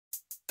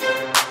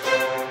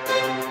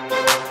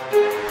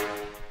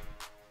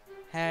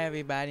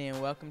everybody, and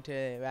welcome to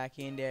the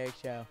Rocky and Derrick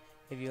Show.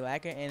 If you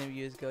like our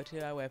interviews, go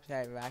to our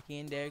website,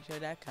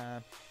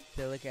 rockyandderrickshow.com,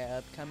 to look at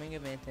upcoming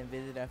events and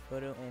visit our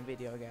photo and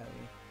video gallery.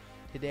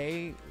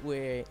 Today,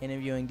 we're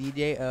interviewing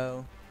DJ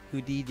O,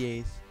 who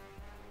DJs.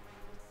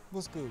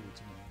 What's good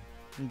with you,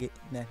 man? Get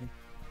nothing.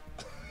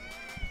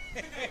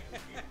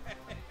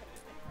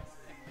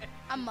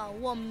 I'm a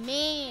woman.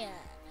 You're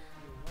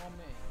a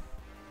woman.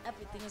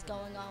 Everything is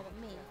going on with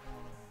me.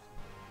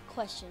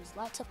 Questions,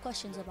 lots of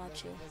questions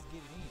about you. Let's get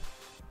it in.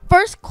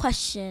 First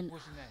question,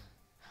 What's your name?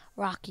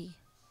 Rocky.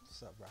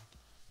 What's up, Rocky?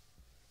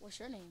 What's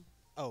your name?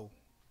 Oh,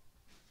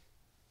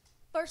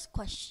 First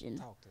question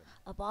talk to me.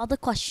 of all the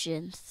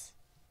questions.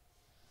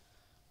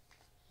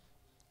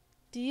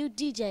 Do you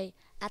DJ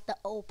at the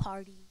old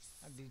parties?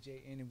 I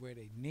DJ anywhere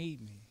they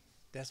need me.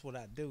 That's what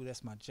I do.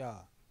 That's my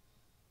job.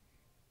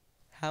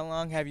 How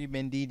long have you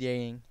been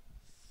DJing?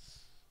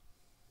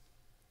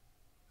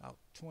 About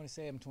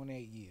 27,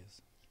 28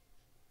 years.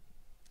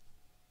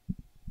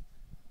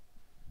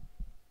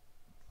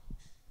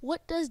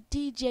 What does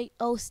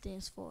DJO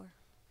stands for?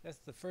 That's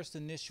the first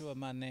initial of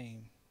my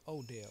name,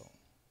 Odell.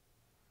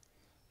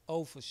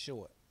 O for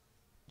short.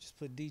 Just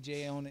put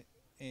DJ on it,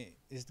 and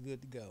it's good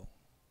to go.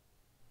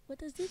 What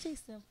does DJ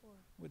stand for?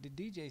 With the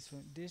DJs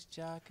from disc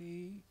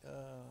jockey,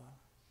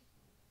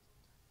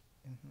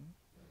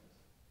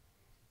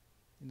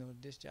 You know what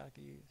a disc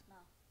jockey is? No.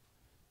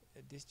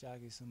 A disc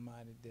jockey is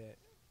somebody that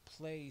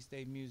plays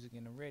their music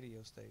in a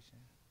radio station.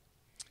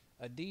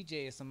 A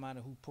DJ is somebody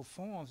who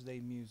performs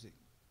their music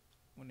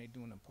when they're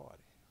doing a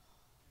party.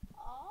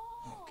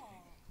 Oh. Okay.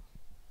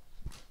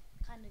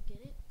 Kind of get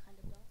it, kind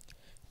of don't.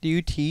 Do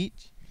you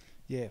teach?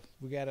 Yeah,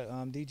 we got a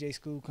DJ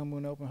school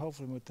coming open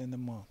hopefully within the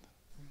month.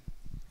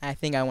 I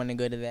think I want to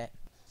go to that.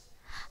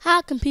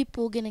 How can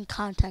people get in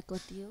contact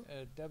with you?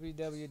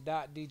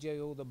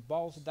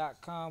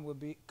 www.djotheboss.com will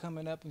be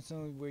coming up and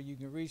soon, where you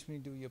can reach me,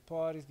 do your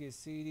parties, get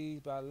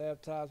CDs, buy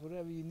laptops,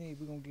 whatever you need.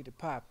 We're going to get it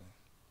popping.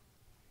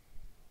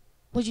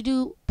 Would you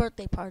do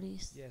birthday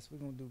parties? Yes, we're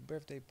going to do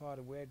birthday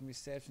party, wedding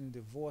reception,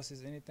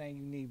 divorces, anything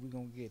you need, we're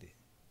going to get it.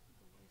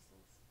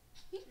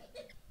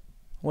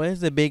 What is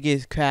the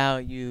biggest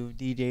crowd you've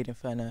DJed in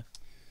front of?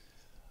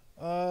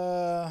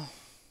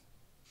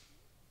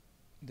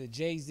 The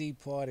Jay-Z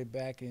party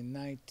back in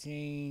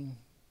 99.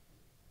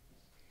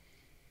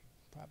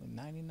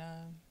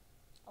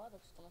 Oh, I was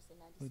going to say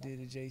We did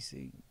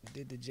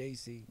the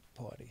Jay-Z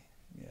party,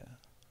 yeah.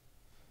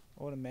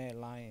 Or the Mad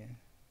Lion.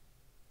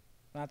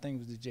 I think it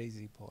was the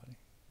Jay-Z party.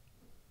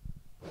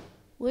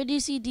 Where do you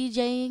see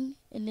DJing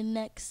in the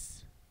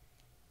next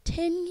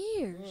 10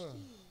 years?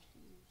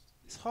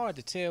 It's hard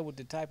to tell with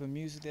the type of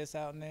music that's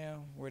out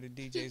now where the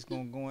DJ's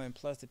gonna go in,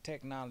 plus the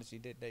technology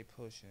that they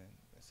pushing.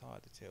 It's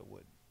hard to tell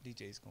what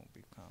DJ's gonna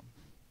become.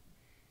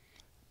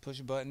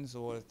 Push buttons,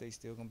 or if they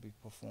still gonna be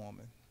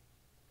performing.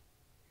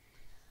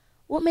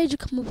 What made you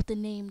come up with the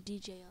name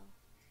DJO?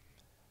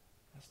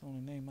 That's the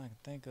only name I can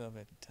think of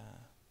at the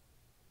time.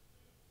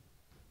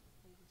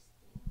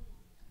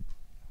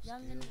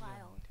 Young and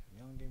wild.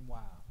 Young and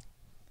wild.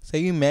 So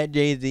you met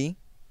Jay-Z?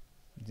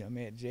 I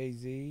met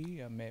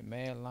Jay-Z, I met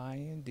Mad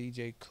Lion,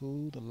 DJ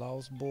Cool, the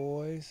Lost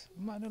Boys. I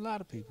met a lot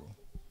of people.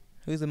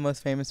 Who's the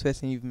most famous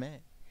person you've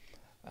met?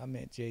 I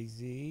met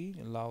Jay-Z,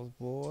 the Lost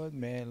Boys,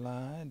 Mad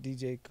Lion,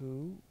 DJ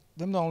Cool.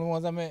 Them the only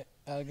ones I met,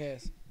 I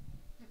guess.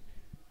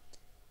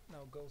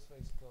 No,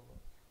 Ghostface Killer.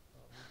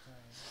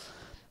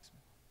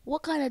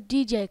 What kind of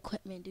DJ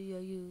equipment do you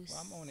use?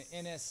 Well, I'm on the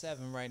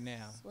NS7 right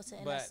now. What's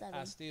an but NS7?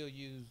 I still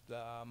use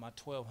my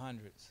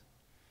 1200s.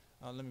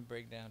 Let me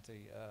break down to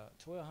you.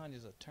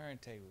 1200s are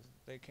turntables.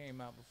 They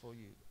came out before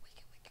you.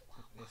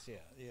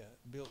 Yeah.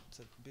 Built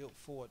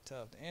for it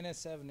tough. The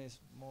NS7 is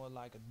more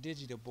like a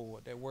digital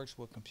board that works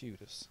with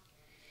computers.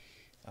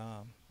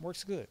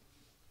 Works good.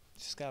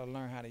 Just gotta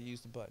learn how to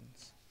use the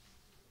buttons.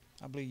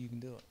 I believe you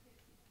can do it.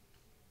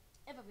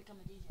 Ever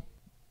become a DJ?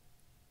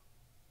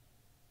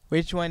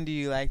 Which one do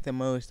you like the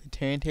most, the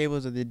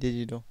turntables or the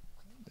digital?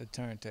 The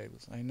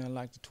turntables. Ain't nothing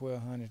like the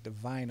 1200. The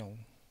vinyl.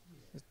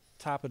 The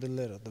top of the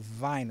litter. The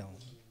vinyl.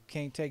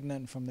 Can't take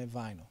nothing from that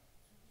vinyl.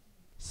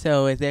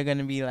 So is there going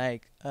to be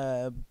like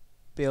a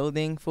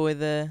building for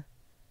the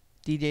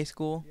DJ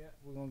school? Yeah,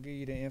 we're gonna give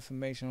you the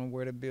information on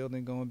where the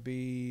building gonna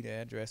be, the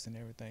address and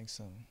everything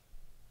soon.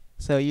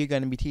 So you're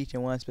going to be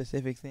teaching one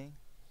specific thing?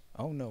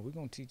 Oh no, we're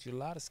gonna teach you a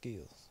lot of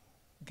skills.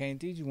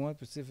 Can't teach you one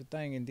specific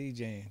thing in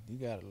DJing. You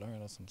gotta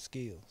learn some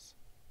skills.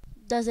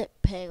 Does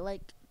it pay,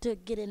 like, to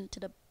get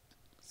into the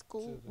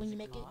school To the when you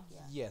make it?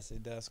 Yeah. Yes,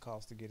 it does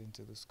cost to get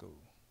into the school.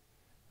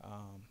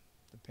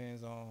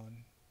 Depends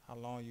on how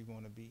long you're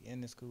gonna be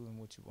in the school and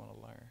what you wanna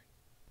learn.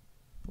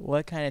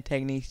 What kind of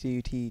techniques do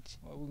you teach?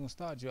 Well, we're gonna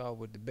start you off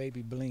with the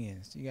baby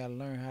blends. You gotta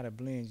learn how to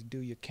blend. You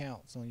do your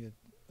counts on your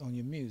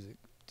music.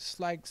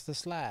 Just like the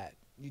slide.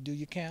 You do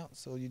your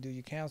counts, so you do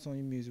your counts on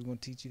your music. We're gonna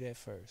teach you that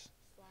first.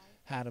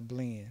 How to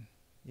blend.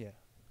 Yeah.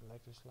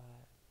 Electric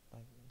slide.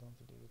 Like, don't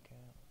you do your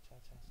count? Cha-cha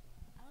slide.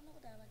 I don't know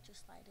what that electric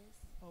slide is.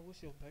 Oh,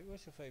 what's your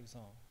favorite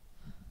song?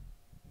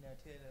 You never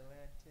to the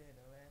left, to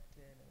the left,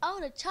 to the left. Oh,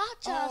 the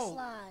cha-cha Oh,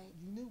 slide.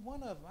 You knew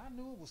one of them. I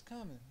knew it was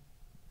coming.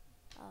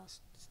 Oh.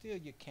 Still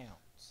your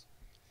counts.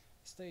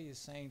 Still the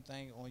same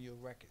thing on your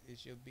record.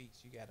 It's your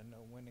beats. You got to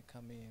know when to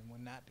come in,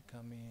 when not to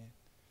come in.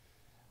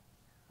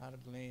 How to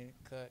blend,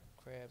 cut,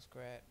 crab,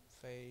 scratch,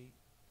 fade,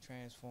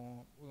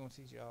 transform. We're going to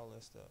teach you all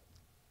that stuff.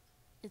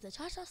 Is the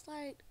cha-cha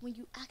slide when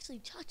you actually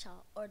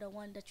cha-cha or the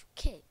one that you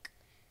kick?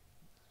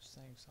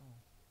 Same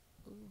song.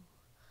 Ooh.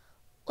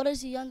 What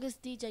is the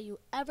youngest DJ you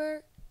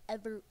ever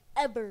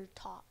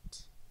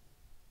taught?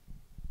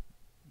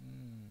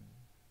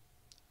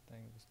 I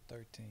think it was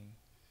 13.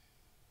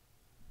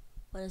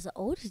 What is the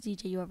oldest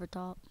DJ you ever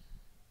taught?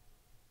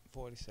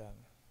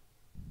 47.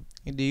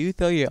 Do you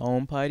throw your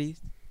own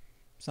parties?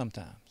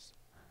 Sometimes.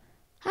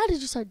 How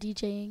did you start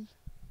DJing?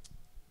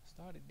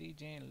 Started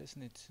DJing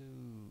listening to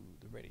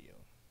the radio.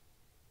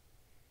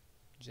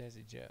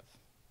 Jazzy Jeff.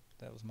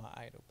 That was my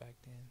idol back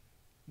then.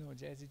 You know what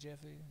Jazzy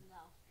Jeff is?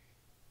 No.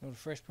 You know the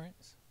Fresh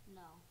Prince?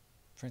 No.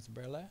 Prince of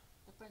Bel-Air?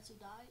 The prince who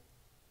died?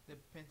 The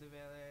Prince of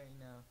Bel-Air, you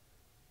know.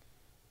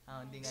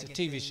 I don't think It's I a can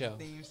TV sing show.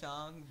 the theme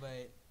song,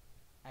 but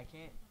I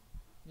can't.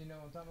 You know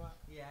what I'm talking about?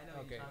 Yeah, I know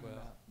what Okay, you're talking well,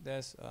 about.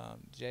 that's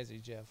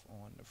Jazzy Jeff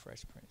on the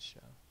Fresh Prince show.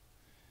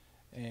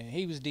 And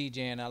he was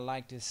DJing. I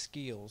liked his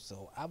skills,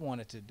 so I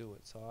wanted to do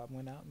it. So I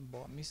went out and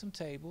bought me some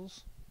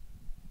tables,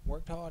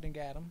 worked hard and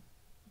got them,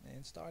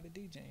 and started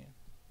DJing.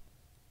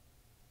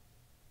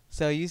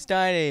 So you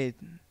started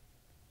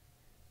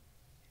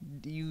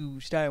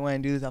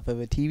wanting to do this off of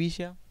a TV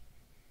show?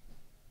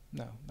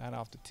 No, not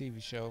off the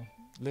TV show.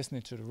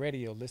 Listening to the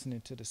radio,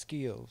 listening to the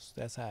skills.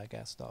 That's how I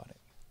got started.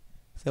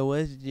 So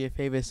what's your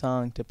favorite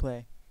song to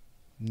play?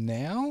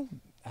 Now,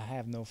 I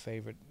have no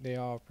favorite. They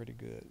all pretty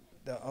good.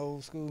 The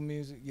old school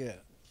music, yeah.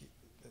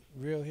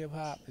 Real hip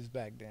hop is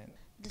back then.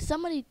 Did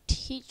somebody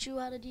teach you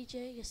how to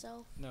DJ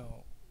yourself?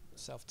 No,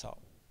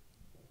 self-taught.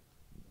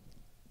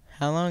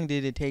 How long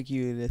did it take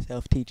you to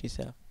self-teach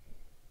yourself?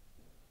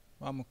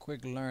 I'm a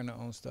quick learner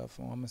on stuff.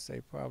 So I'm going to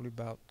say probably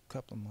about a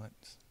couple of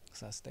months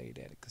because I stayed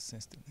at it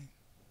consistently.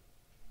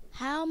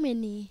 How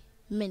many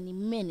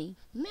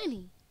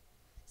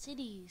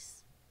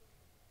cities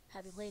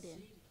have you played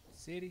in?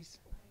 Cities?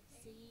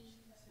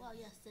 Well,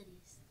 yes,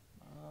 cities.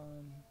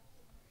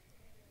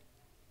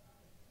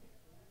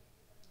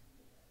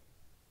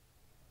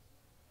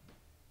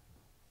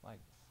 Like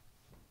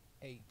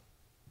 8.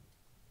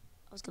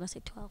 I was going to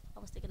say 12. I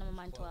was thinking in my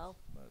mind 12.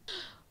 But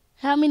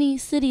How many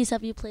cities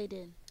have you played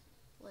in?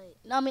 Wait.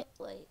 yeah,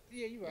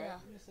 you're right. Yeah.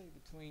 I'm going to say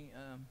between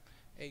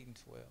 8 and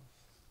 12.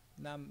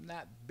 Now,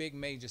 not big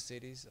major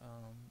cities.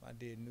 I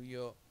did New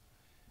York,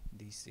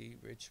 D.C.,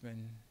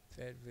 Richmond,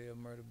 Fayetteville,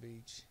 Myrtle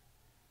Beach,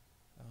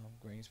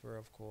 Greensboro,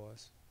 of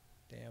course,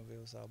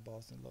 Danville, South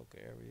Boston, local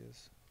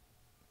areas.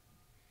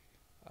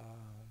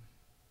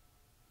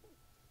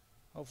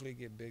 Hopefully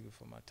get bigger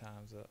for my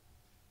time's up.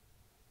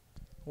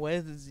 What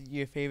is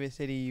your favorite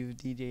city you've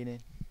DJ'd in?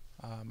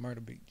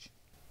 Myrtle Beach.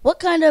 What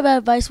kind of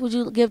advice would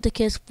you give to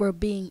kids for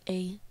being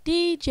a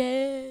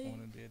DJ?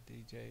 Want to be a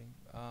DJ.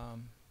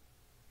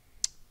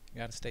 You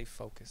got to stay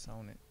focused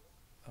on it.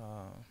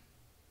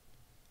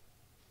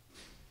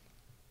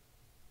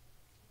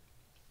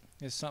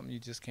 It's something you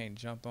just can't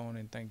jump on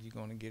and think you're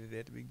going to get it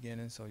at the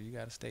beginning, so you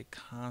got to stay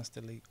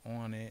constantly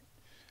on it.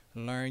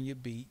 Learn your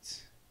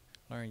beats,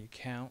 learn your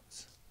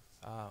counts,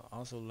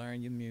 also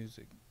learn your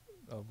music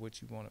of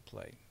what you want to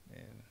play,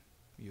 and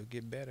you'll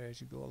get better as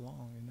you go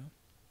along, you know.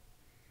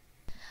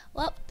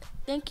 Well,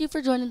 thank you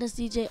for joining us,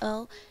 DJ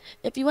O.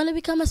 If you want to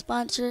become a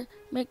sponsor,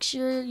 make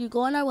sure you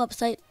go on our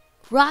website,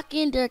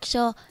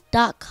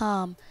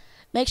 rockyandderrickshow.com.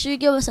 Make sure you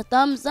give us a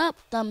thumbs up,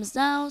 thumbs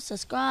down,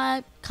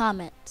 subscribe,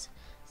 comment.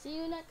 See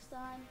you next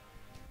time.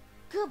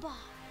 Goodbye.